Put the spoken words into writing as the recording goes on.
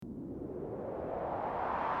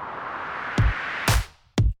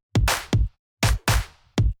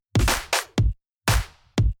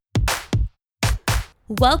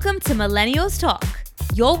Welcome to Millennials Talk,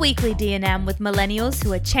 your weekly D&M with millennials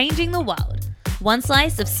who are changing the world, one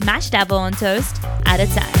slice of smashed apple on toast at a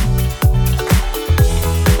time.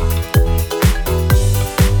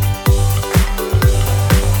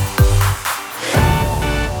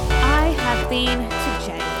 I have been to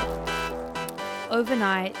jail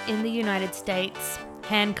overnight in the United States,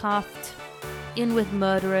 handcuffed, in with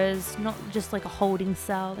murderers, not just like a holding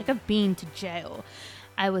cell. Like, I've been to jail.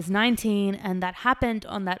 I was 19 and that happened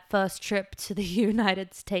on that first trip to the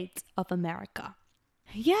United States of America.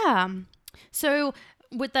 Yeah. So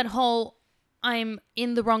with that whole, I'm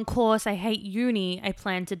in the wrong course, I hate uni, I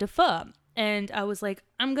plan to defer. And I was like,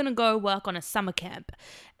 I'm going to go work on a summer camp.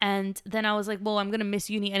 And then I was like, well, I'm going to miss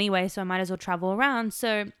uni anyway, so I might as well travel around.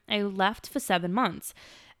 So I left for 7 months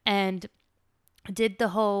and did the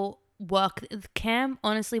whole work camp.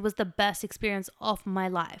 Honestly, was the best experience of my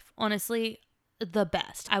life. Honestly, the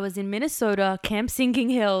best. I was in Minnesota, Camp Sinking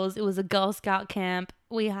Hills. It was a Girl Scout camp.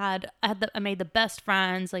 I made the best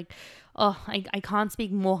friends. Like, I can't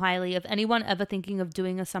speak more highly of anyone ever thinking of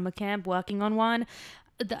doing a summer camp, working on one.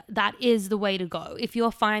 That is the way to go. If you're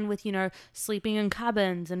fine with, sleeping in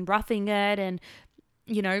cabins and roughing it and,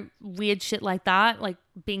 weird shit like that, like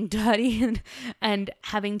being dirty and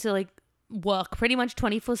having to like work pretty much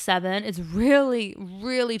 24/7, it's really,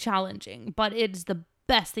 really challenging, but it's the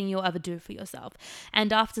best thing you'll ever do for yourself.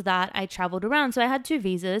 And after that, I traveled around. So I had 2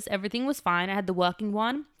 visas. Everything was fine. I had the working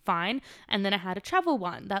one, fine. And then I had a travel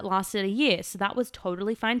one that lasted a year. So that was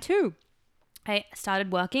totally fine too. I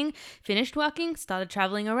started working, finished working, started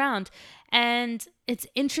traveling around. And it's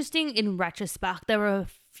interesting in retrospect. There were a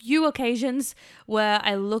few occasions where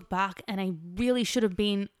I look back and I really should have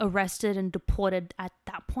been arrested and deported at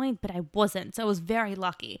that point, but I wasn't. So I was very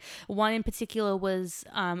lucky. One in particular was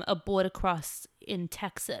a border cross in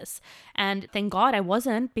Texas. And thank God I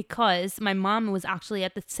wasn't, because my mom was actually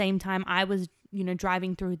at the same time I was,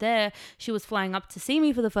 driving through there. She was flying up to see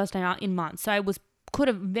me for the first time out in months. So I could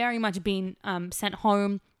have very much been sent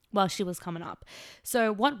home while she was coming up.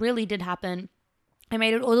 So what really did happen, I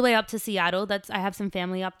made it all the way up to Seattle. I have some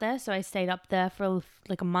family up there. So I stayed up there for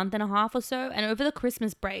like a month and a half or so. And over the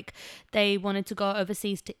Christmas break, they wanted to go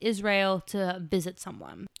overseas to Israel to visit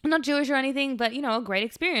someone. I'm not Jewish or anything, but a great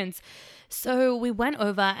experience. So we went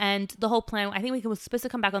over and the whole plan, I think we were supposed to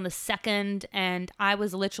come back on the 2nd, and I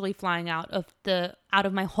was literally flying out of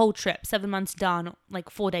my whole trip, 7 months done, like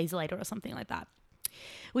 4 days later or something like that.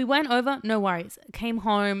 We went over, no worries, came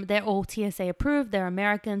home. They're all TSA approved. They're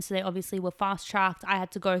Americans, so they obviously were fast tracked. I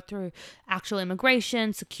had to go through actual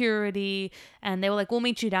immigration, security, and they were like, we'll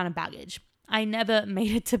meet you down in baggage. I never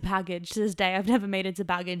made it to baggage. To this day, I've never made it to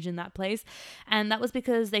baggage in that place. And that was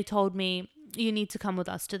because they told me, you need to come with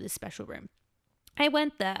us to this special room. I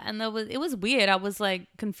went there and it was weird. I was like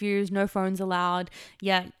confused, no phones allowed.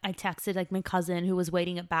 Yet I texted like my cousin who was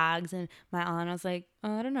waiting at bags and my aunt. I was like,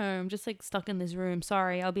 I don't know, I'm just like stuck in this room.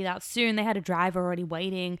 Sorry, I'll be out soon. They had a driver already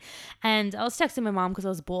waiting. And I was texting my mom because I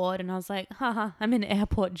was bored and I was like, haha, I'm in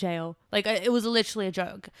airport jail. Like it was literally a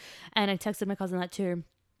joke. And I texted my cousin that too.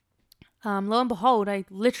 Lo and behold, I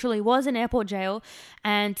literally was in airport jail.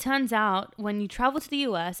 And turns out when you travel to the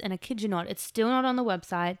US, and I kid you not, it's still not on the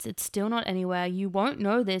websites, it's still not anywhere. You won't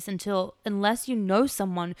know this unless you know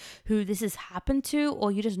someone who this has happened to,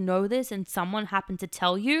 or you just know this and someone happened to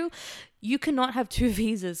tell you. You cannot have 2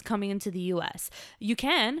 visas coming into the US. You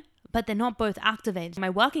can, but they're not both activated.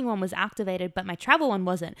 My working one was activated, but my travel one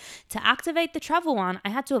wasn't. To activate the travel one, I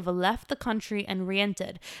had to have left the country and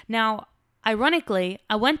re-entered. Now, ironically,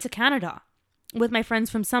 I went to Canada with my friends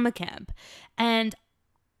from summer camp, and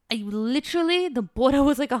the border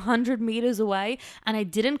was like 100 meters away and I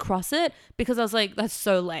didn't cross it because I was like, that's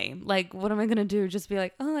so lame. Like, what am I going to do? Just be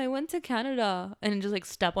like, oh, I went to Canada and just like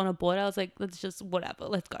step on a border. I was like, let's just whatever,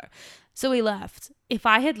 let's go. So we left. If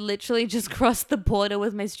I had literally just crossed the border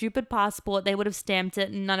with my stupid passport, they would have stamped it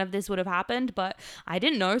and none of this would have happened, but I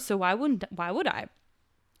didn't know. So why would I?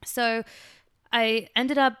 So I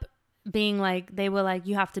ended up being like, they were like,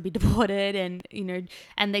 you have to be deported, and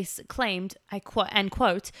and they claimed, I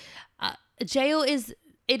quote, jail is,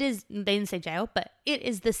 they didn't say jail, but it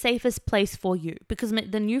is the safest place for you, because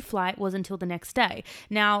the new flight was until the next day.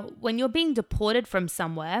 Now, when you're being deported from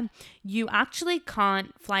somewhere, you actually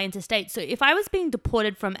can't fly interstate. So if I was being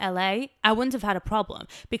deported from LA, I wouldn't have had a problem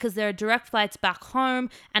because there are direct flights back home,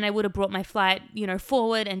 and I would have brought my flight,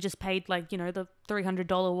 forward and just paid like, the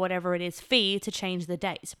 $300 whatever it is fee to change the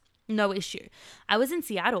days. No issue. I was in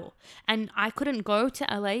Seattle and I couldn't go to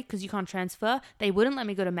LA because you can't transfer. They wouldn't let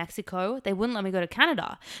me go to Mexico. They wouldn't let me go to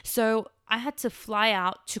Canada. So I had to fly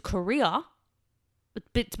out to Korea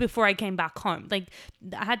before I came back home. Like,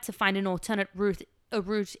 I had to find an alternate route a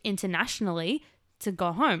route internationally to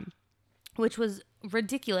go home, which was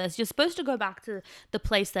ridiculous. You're supposed to go back to the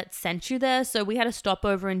place that sent you there. So we had a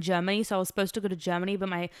stopover in Germany. So I was supposed to go to Germany, but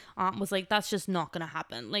my aunt was like, that's just not going to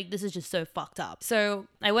happen. Like, this is just so fucked up. So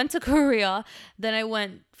I went to Korea. Then I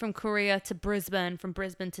went from Korea to Brisbane, from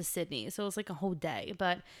Brisbane to Sydney. So it was like a whole day,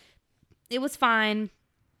 but it was fine.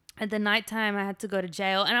 At the nighttime, I had to go to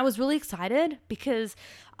jail, and I was really excited because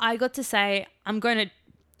I got to say, I'm going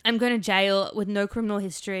to jail with no criminal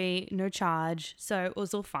history, no charge. So it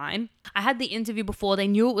was all fine. I had the interview before. They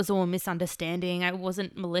knew it was all a misunderstanding. I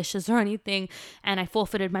wasn't malicious or anything. And I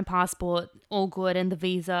forfeited my passport, all good, and the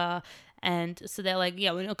visa. And so they're like,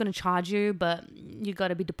 yeah, we're not going to charge you, but you got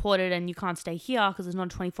to be deported and you can't stay here because it's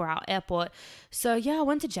not a 24-hour airport. So yeah, I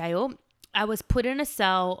went to jail. I was put in a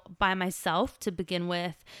cell by myself to begin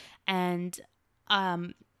with. And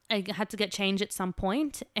I had to get changed at some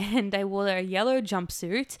point, and I wore a yellow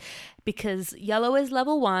jumpsuit because yellow is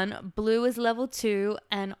level 1, blue is level 2,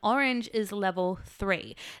 and orange is level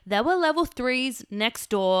 3. There were level 3s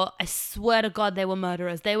next door. I swear to God, they were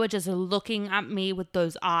murderers. They were just looking at me with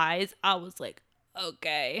those eyes. I was like,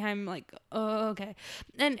 okay. I'm like, oh, okay.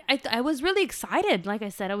 And I was really excited. Like I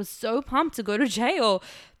said, I was so pumped to go to jail,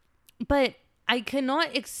 but I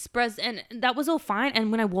cannot express, and that was all fine. And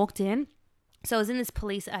when I walked in, so I was in this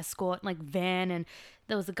police escort like van, and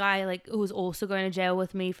there was a guy like who was also going to jail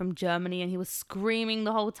with me from Germany, and he was screaming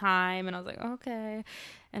the whole time, and I was like, okay.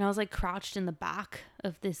 And I was like crouched in the back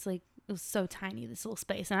of this, like, it was so tiny, this little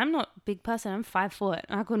space, and I'm not a big person, I'm 5 foot,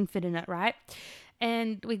 I couldn't fit in it, right?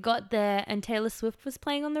 And we got there, and Taylor Swift was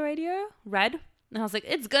playing on the radio, Red. And I was like,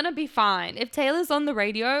 it's going to be fine. If Taylor's on the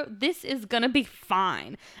radio, this is going to be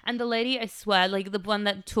fine. And the lady, I swear, like the one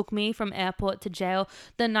that took me from airport to jail,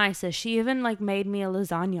 the nicest. She even like made me a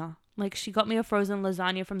lasagna. Like she got me a frozen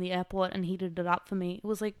lasagna from the airport and heated it up for me. It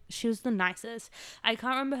was like, she was the nicest. I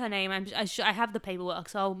can't remember her name. I have the paperwork,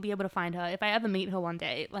 so I'll be able to find her. If I ever meet her one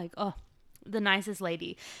day, like, oh, the nicest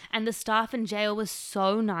lady. And the staff in jail was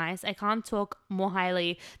so nice. I can't talk more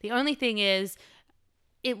highly. The only thing is,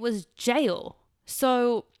 it was jail.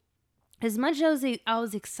 So as much as I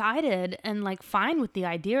was excited and like fine with the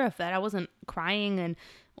idea of it, I wasn't crying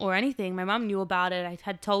or anything. My mom knew about it. I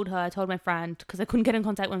had told her, I told my friend, because I couldn't get in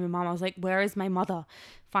contact with my mom. I was like, where is my mother?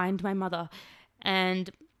 Find my mother. And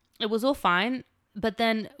it was all fine. But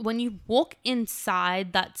then when you walk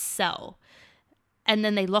inside that cell and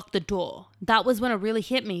then they lock the door, that was when it really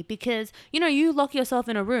hit me, because, you know, you lock yourself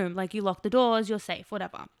in a room, like you lock the doors, you're safe,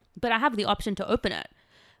 whatever. But I have the option to open it.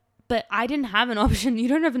 But I didn't have an option. You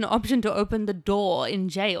don't have an option to open the door in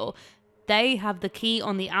jail. They have the key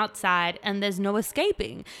on the outside and there's no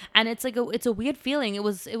escaping. And it's like it's a weird feeling. It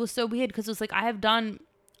was so weird because it was like I have done,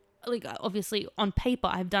 like, obviously on paper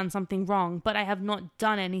I've done something wrong, but I have not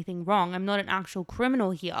done anything wrong. I'm not an actual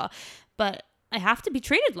criminal here, but I have to be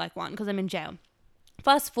treated like one because I'm in jail.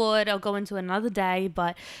 Fast forward, I'll go into another day,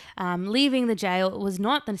 but leaving the jail, it was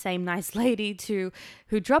not the same nice lady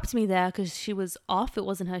who dropped me there because she was off. It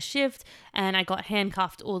wasn't her shift, and I got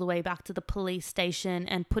handcuffed all the way back to the police station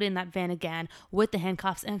and put in that van again with the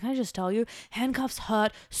handcuffs. And can I just tell you, handcuffs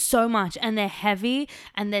hurt so much, and they're heavy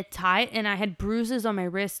and they're tight, and I had bruises on my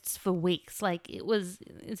wrists for weeks. Like,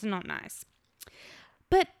 it's not nice.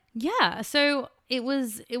 But yeah, so it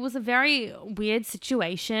was a very weird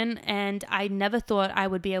situation, and I never thought I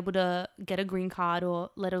would be able to get a green card or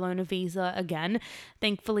let alone a visa again.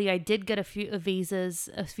 Thankfully, I did get a few visas.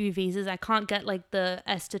 I can't get like the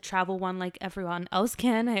S to travel one like everyone else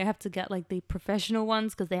can. I have to get like the professional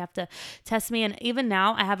ones because they have to test me. And even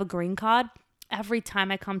now, I have a green card. Every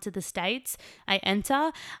time I come to the States, I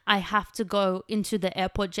I have to go into the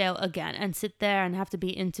airport jail again and sit there and have to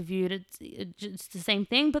be interviewed. It's the same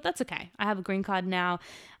thing, but that's okay. I have a green card now.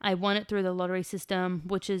 I won it through the lottery system,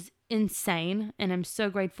 which is insane. And I'm so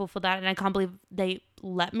grateful for that. And I can't believe they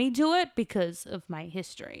let me do it because of my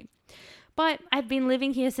history. But I've been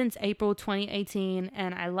living here since April 2018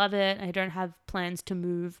 and I love it. I don't have plans to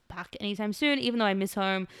move back anytime soon, even though I miss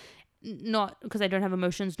home. Not because I don't have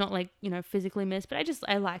emotions, not like, you know, physically miss, but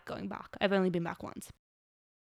I like going back. I've only been back once.